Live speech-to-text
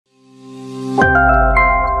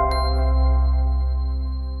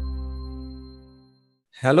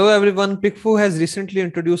Hello everyone, Pickfu has recently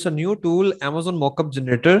introduced a new tool, Amazon Mockup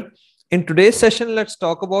Generator. In today's session, let's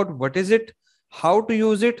talk about what is it, how to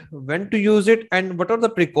use it, when to use it, and what are the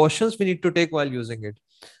precautions we need to take while using it.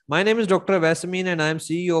 My name is Dr. Vasamin and I am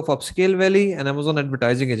CEO of Upscale Valley, an Amazon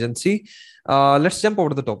advertising agency. Let's jump over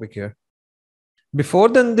to the topic here. Before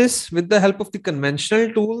than this, with the help of the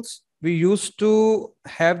conventional tools, we used to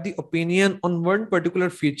have the opinion on one particular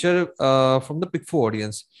feature from the Pickfu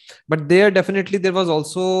audience. But there was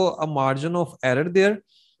also a margin of error there.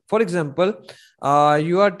 For example,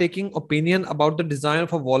 you are taking opinion about the design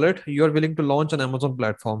of a wallet you are willing to launch on Amazon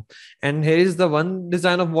platform. And here is the one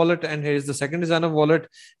design of wallet, and here is the second design of wallet.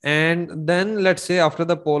 And then let's say after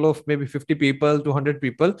the poll of maybe 50 people to 100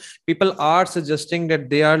 people, people are suggesting that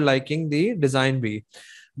they are liking the design B.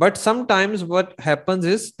 But sometimes what happens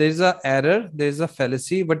is there's a error, there's a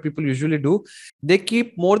fallacy. What people usually do, they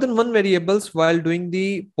keep more than one variables while doing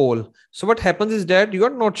the poll. So what happens is that you are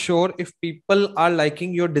not sure if people are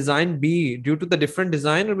liking your design B due to the different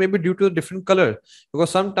design or maybe due to a different color, because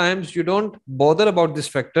sometimes you don't bother about this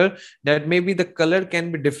factor that maybe the color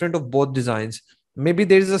can be different of both designs. Maybe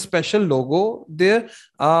there is a special logo there,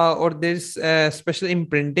 or there's a special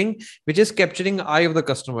imprinting which is capturing eye of the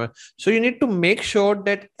customer. So you need to make sure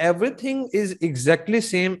that everything is exactly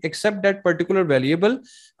same except that particular variable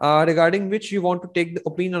regarding which you want to take the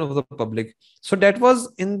opinion of the public. So that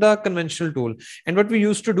was in the conventional tool. And what we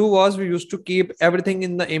used to do was we used to keep everything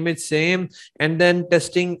in the image same, and then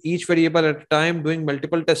testing each variable at a time, doing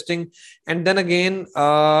multiple testing. And then again,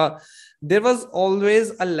 there was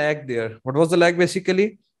always a lag there. What was the lag?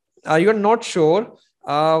 Basically, you're not sure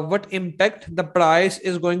what impact the price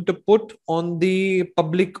is going to put on the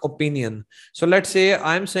public opinion. So let's say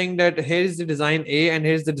I'm saying that here is the design A and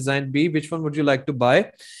here's the design B. Which one would you like to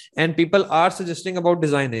buy? And people are suggesting about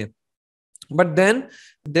design A. But then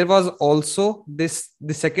there was also the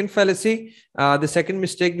second fallacy, the second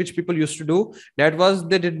mistake which people used to do, that was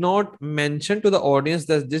they did not mention to the audience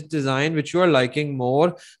that this design which you are liking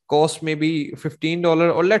more cost maybe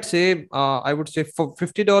 $15, or let's say I would say for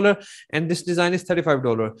 $50, and this design is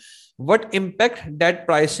 $35. What impact that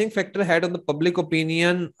pricing factor had on the public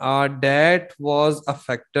opinion, that was a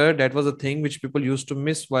factor, that was a thing which people used to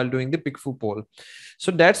miss while doing the Pickfu poll.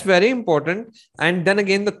 So that's very important. And then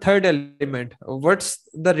again, the third element, what's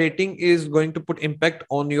the rating is going to put impact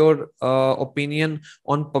on your opinion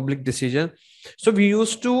on public decision. So we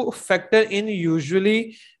used to factor in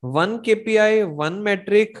usually one KPI, one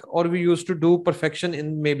metric, or we used to do perfection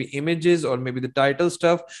in maybe images or maybe the title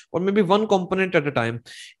stuff, or maybe one component at a time.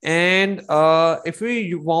 And if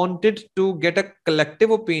we wanted to get a collective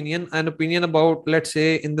opinion, an opinion about, let's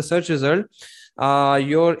say in the search result,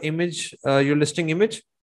 your image, your listing image,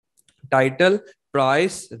 title,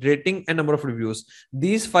 price, rating, and number of reviews.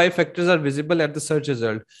 These five factors are visible at the search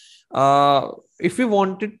result. If we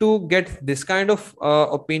wanted to get this kind of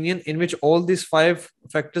opinion in which all these five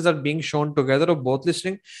factors are being shown together of both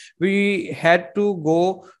listing, we had to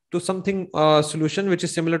go to something solution which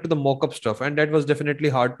is similar to the mockup stuff, and that was definitely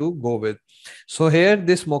hard to go with. So here,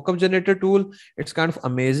 this mockup generator tool, it's kind of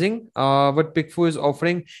amazing what Pickfu is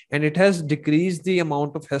offering, and it has decreased the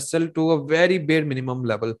amount of hassle to a very bare minimum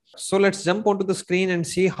level. So let's jump onto the screen and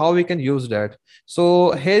see how we can use that.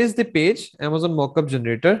 So here is the page, Amazon Mockup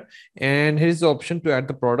Generator, and here is the option to add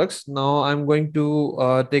the products. Now I'm going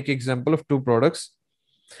to take example of two products.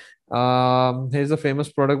 Here's a famous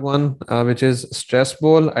product one, which is stress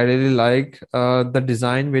ball. I really like the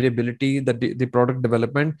design variability, the product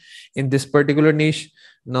development in this particular niche.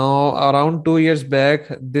 Now, around 2 years back,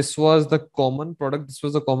 this was the common product. This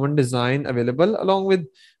was a common design available along with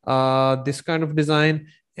this kind of design.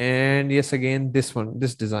 And yes, again, this one,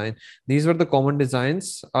 this design. These were the common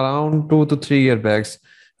designs around 2 to 3 year backs.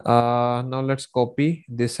 Now let's copy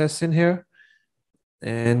this S in here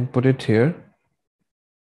and put it here.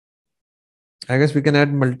 I guess we can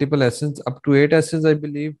add multiple essence, up to 8 essence, I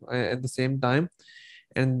believe, at the same time.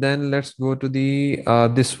 And then let's go to the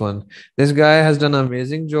this one. This guy has done an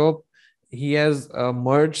amazing job. He has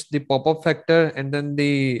merged the pop-up factor and then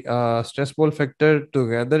the stress ball factor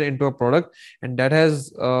together into a product, and that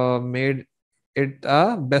has made it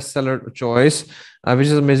a bestseller choice, which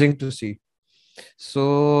is amazing to see.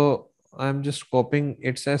 So I'm just copying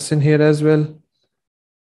its S in here as well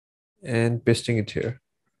and pasting it here.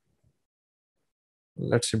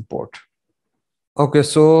 Let's import. Okay,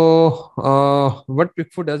 so what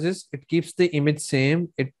Pickfu does is it keeps the image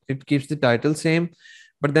same, it keeps the title same,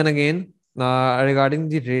 but then again, regarding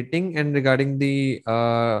the rating and regarding the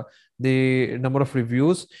the number of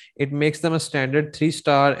reviews. It makes them a standard 3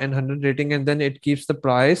 star and 100 rating, and then it keeps the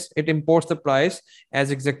price, it imports the price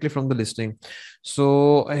as exactly from the listing.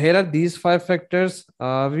 So here are these 5 factors.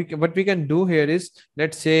 What we can do here is,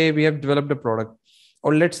 let's say we have developed a product,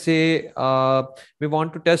 or let's say we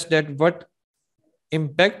want to test that what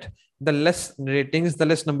impact the less ratings, the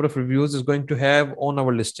less number of reviews is going to have on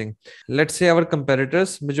our listing. Let's say our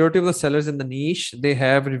competitors, majority of the sellers in the niche, they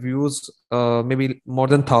have reviews maybe more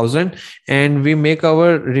than 1,000, and we make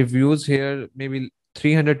our reviews here maybe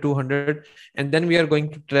 300, 200, and then we are going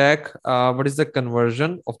to track what is the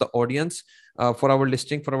conversion of the audience for our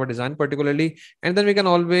listing, for our design particularly. And then we can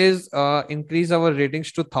always increase our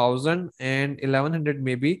ratings to 1,000 and 1,100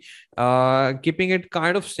 maybe, keeping it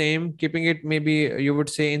kind of same, keeping it maybe you would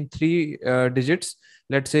say in three digits,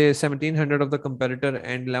 let's say 1,700 of the competitor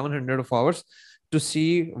and 1,100 of ours, to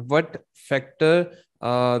see what factor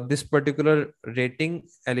this particular rating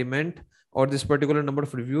element or this particular number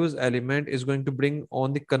of reviews element is going to bring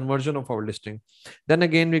on the conversion of our listing. Then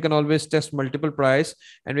again, we can always test multiple price,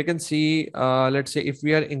 and we can see, let's say if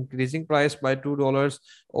we are increasing price by $2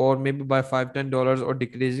 or maybe by $5-10, or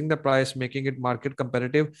decreasing the price, making it market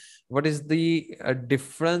competitive, what is the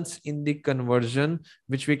difference in the conversion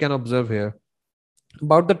which we can observe here.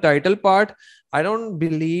 About the title part, I don't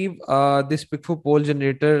believe this Pickfu poll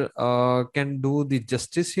generator can do the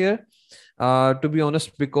justice here, to be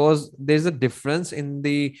honest, because there's a difference in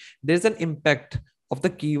the, there's an impact of the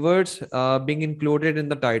keywords being included in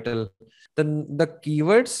the title. Then the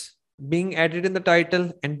keywords being added in the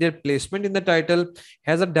title and their placement in the title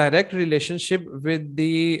has a direct relationship with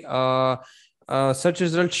the search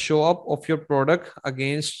results show up of your product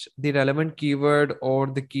against the relevant keyword, or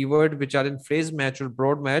the keyword which are in phrase match or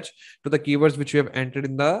broad match to the keywords which you have entered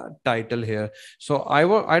in the title here. So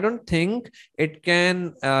I don't think it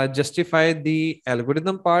can justify the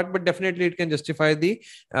algorithm part, but definitely it can justify the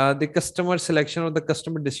customer selection or the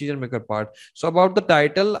customer decision maker part. So about the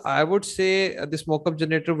title, I would say this mockup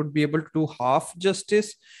generator would be able to do half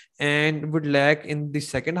justice and would lack in the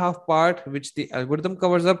second half part, which the algorithm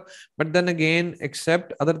covers up. But then again,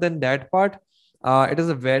 except other than that part, it is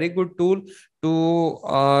a very good tool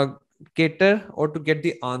to cater or to get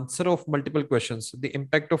the answer of multiple questions. The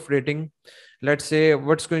impact of rating, let's say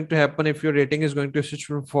what's going to happen if your rating is going to switch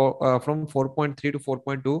from 4.3 to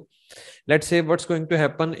 4.2. Let's say what's going to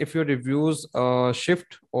happen if your reviews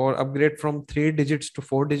shift or upgrade from 3 digits to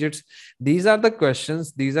 4 digits. These are the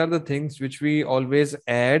questions, these are the things which we always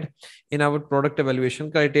add in our product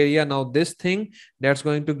evaluation criteria. Now this thing that's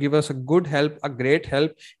going to give us a good help, a great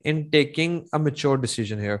help in taking a mature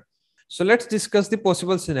decision here. So let's discuss the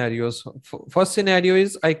possible scenarios. First scenario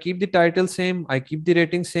is I keep the title same, I keep the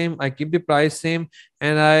rating same, I keep the price same,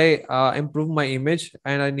 and I improve my image,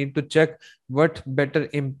 and I need to check what better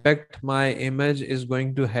impact my image is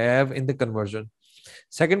going to have in the conversion.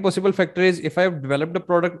 Second possible factor is if I have developed a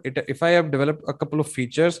product, if I have developed a couple of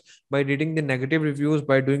features by reading the negative reviews,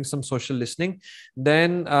 by doing some social listening,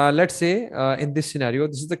 then let's say in this scenario,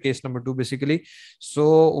 this is the case number 2 basically.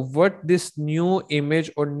 So what this new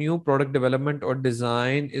image or new product development or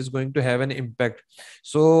design is going to have an impact.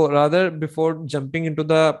 So rather before jumping into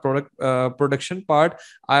the product production part,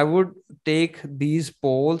 I would take these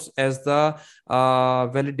polls as the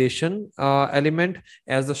validation element,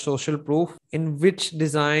 as the social proof in which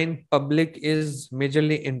design public is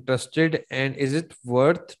majorly interested, and is it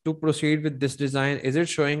worth to proceed with this design, is it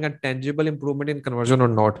showing a tangible improvement in conversion or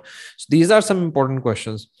not. So these are some important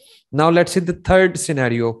questions. Now let's see the third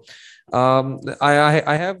scenario.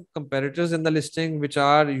 I have competitors in the listing which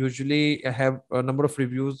are usually have a number of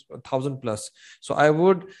reviews 1,000 plus. So I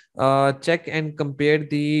would check and compare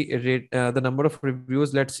the rate, the number of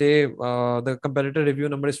reviews. Let's say the competitor review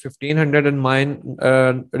number is 1,500 and mine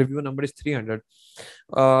review number is 300.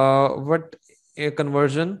 What a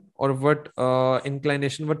conversion, or what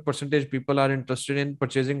inclination, what percentage people are interested in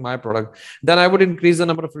purchasing my product. Then I would increase the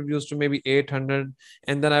number of reviews to maybe 800,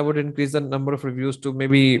 and then I would increase the number of reviews to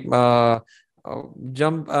maybe increase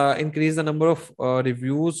the number of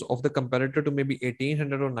reviews of the competitor to maybe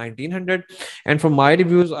 1,800 or 1,900. And for my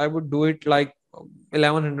reviews, I would do it like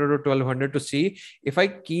 1,100 or 1,200 to see if I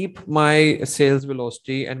keep my sales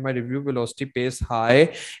velocity and my review velocity pace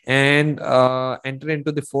high and enter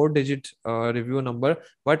into the 4 digit review number,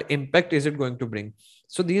 what impact is it going to bring.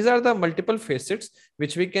 So these are the multiple facets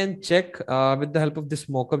which we can check with the help of this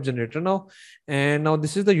mockup generator now. And now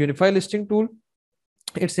this is the unify listing tool.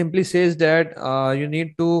 it simply says that you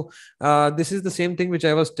need to this is the same thing which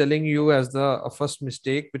I was telling you as the first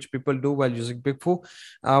mistake which people do while using Pickfu.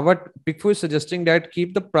 What Pickfu is suggesting that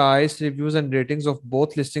keep the price, reviews and ratings of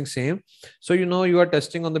both listings same, so you are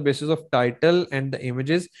testing on the basis of title and the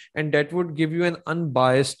images, and that would give you an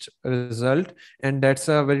unbiased result. And that's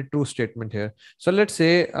a very true statement here. So let's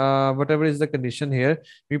say whatever is the condition here,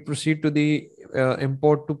 we proceed to the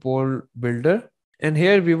import to poll builder, and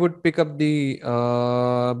here we would pick up the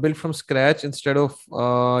build from scratch instead of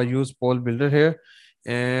use poll builder here.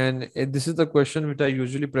 And this is the question which I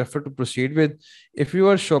usually prefer to proceed with. If you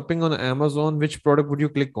are shopping on Amazon, which product would you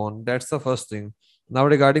click on? That's the first thing. Now,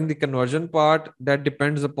 regarding the conversion part, that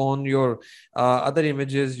depends upon your other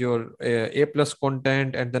images, your A plus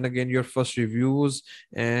content, and then again your first reviews,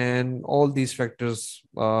 and all these factors.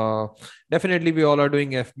 Definitely, we all are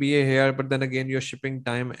doing FBA here, but then again, your shipping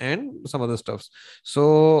time and some other stuffs.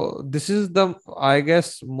 So this is the, I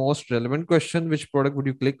guess, most relevant question: which product would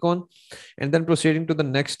you click on? And then proceeding to the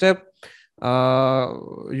next step,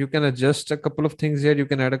 you can adjust a couple of things here. You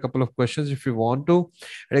can add a couple of questions if you want to.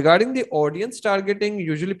 Regarding the audience targeting,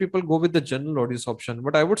 usually people go with the general audience option.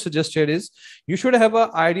 What I would suggest here is you should have an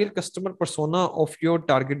ideal customer persona of your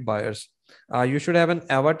target buyers. You should have an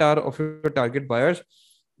avatar of your target buyers.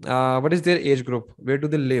 What is their age group? Where do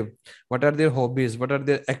they live? What are their hobbies? What are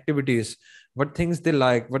their activities? What things they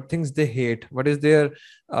like? What things they hate? What is their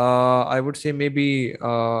I would say maybe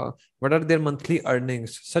what are their monthly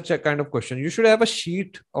earnings? Such a kind of question. You should have a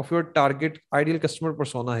sheet of your target ideal customer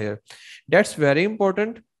persona here. That's very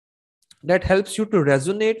important. That helps you to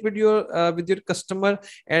resonate with your customer,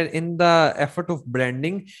 and in the effort of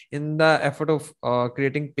branding, in the effort of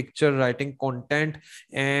creating picture, writing content,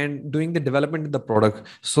 and doing the development of the product.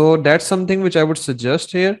 So that's something which I would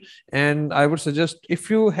suggest here. And I would suggest,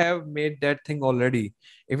 if you have made that thing already,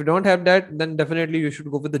 if you don't have that, then definitely you should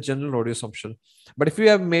go with the general audience option. But if you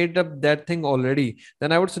have made up that thing already,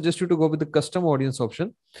 then I would suggest you to go with the custom audience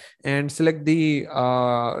option and select the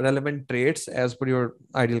relevant traits as per your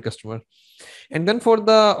ideal customer. And then for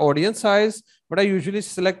the audience size, what I usually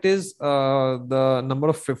select is the number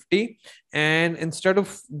of 50. And instead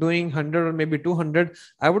of doing 100 or maybe 200,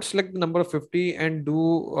 I would select the number of 50 and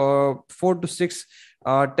do 4 to 6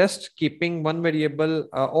 tests, keeping one variable,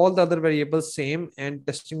 all the other variables same, and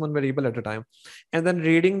testing one variable at a time. And then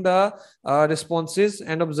reading the responses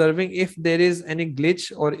and observing if there is any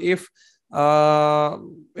glitch, or if uh,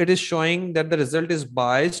 it is showing that the result is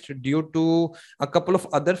biased due to a couple of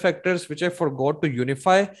other factors which I forgot to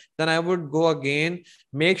unify. Then I would go again,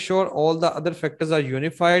 make sure all the other factors are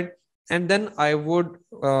unified, and then I would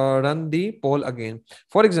run the poll again.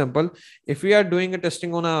 For example, if we are doing a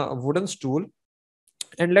testing on a wooden stool,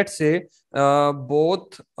 and let's say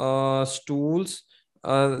both stools,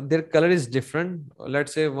 their color is different.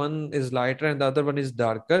 Let's say one is lighter and the other one is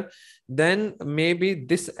darker. Then maybe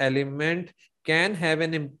this element can have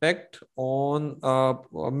an impact on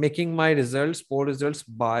making my results, poll results,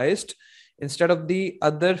 biased instead of the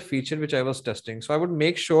other feature which I was testing. So I would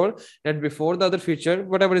make sure that before the other feature,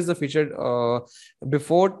 whatever is the feature,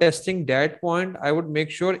 before testing that point, I would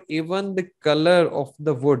make sure even the color of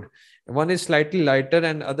the wood, one is slightly lighter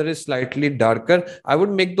and other is slightly darker, I would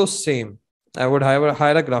make those same. I would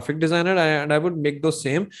hire a graphic designer and I would make those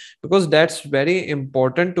same, because that's very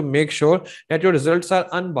important to make sure that your results are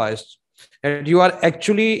unbiased, that you are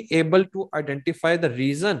actually able to identify the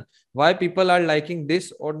reason why people are liking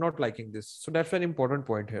this or not liking this. So that's an important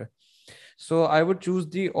point here. So I would choose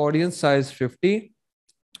the audience size 50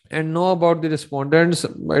 and know about the respondents.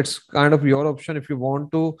 It's kind of your option if you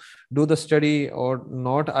want to do the study or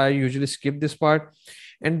not. I usually skip this part.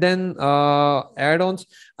 And then add-ons,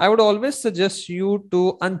 I would always suggest you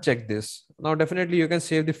to uncheck this. Now definitely you can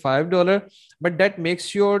save the $5, but that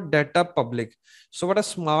makes your data public. So what a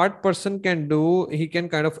smart person can do, he can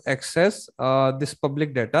kind of access this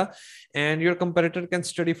public data, and your competitor can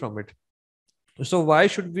study from it. So why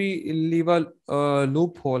should we leave a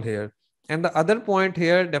loophole here? And the other point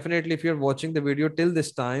here, definitely, if you're watching the video till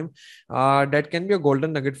this time, that can be a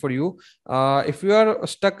golden nugget for you. If you are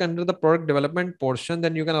stuck under the product development portion,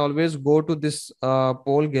 then you can always go to this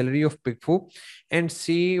poll gallery of Pickfu and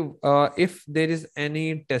see if there is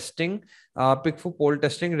any testing, Pickfu poll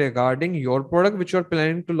testing regarding your product which you are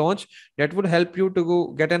planning to launch. That would help you to go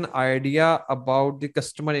get an idea about the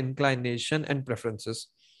customer inclination and preferences.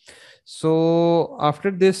 So after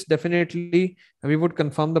this, definitely we would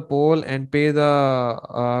confirm the poll and pay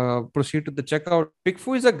the proceed to the checkout.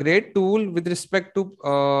 Pickfu is a great tool with respect to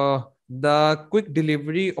the quick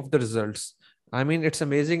delivery of the results. I mean, it's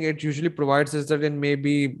amazing. It usually provides us that in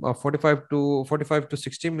maybe 45 to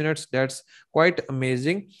 60 minutes. That's quite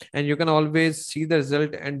amazing. And you can always see the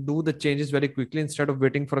result and do the changes very quickly instead of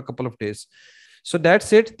waiting for a couple of days. So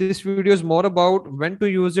that's it. This video is more about when to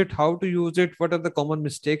use it, how to use it, what are the common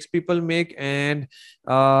mistakes people make, and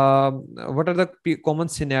what are the common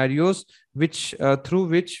scenarios which through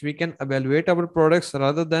which we can evaluate our products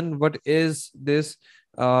rather than what is this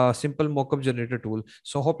simple mockup generator tool.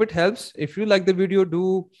 So hope it helps. If you like the video,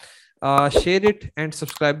 do share it and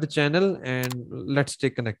subscribe the channel, and let's stay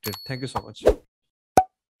connected. Thank you so much.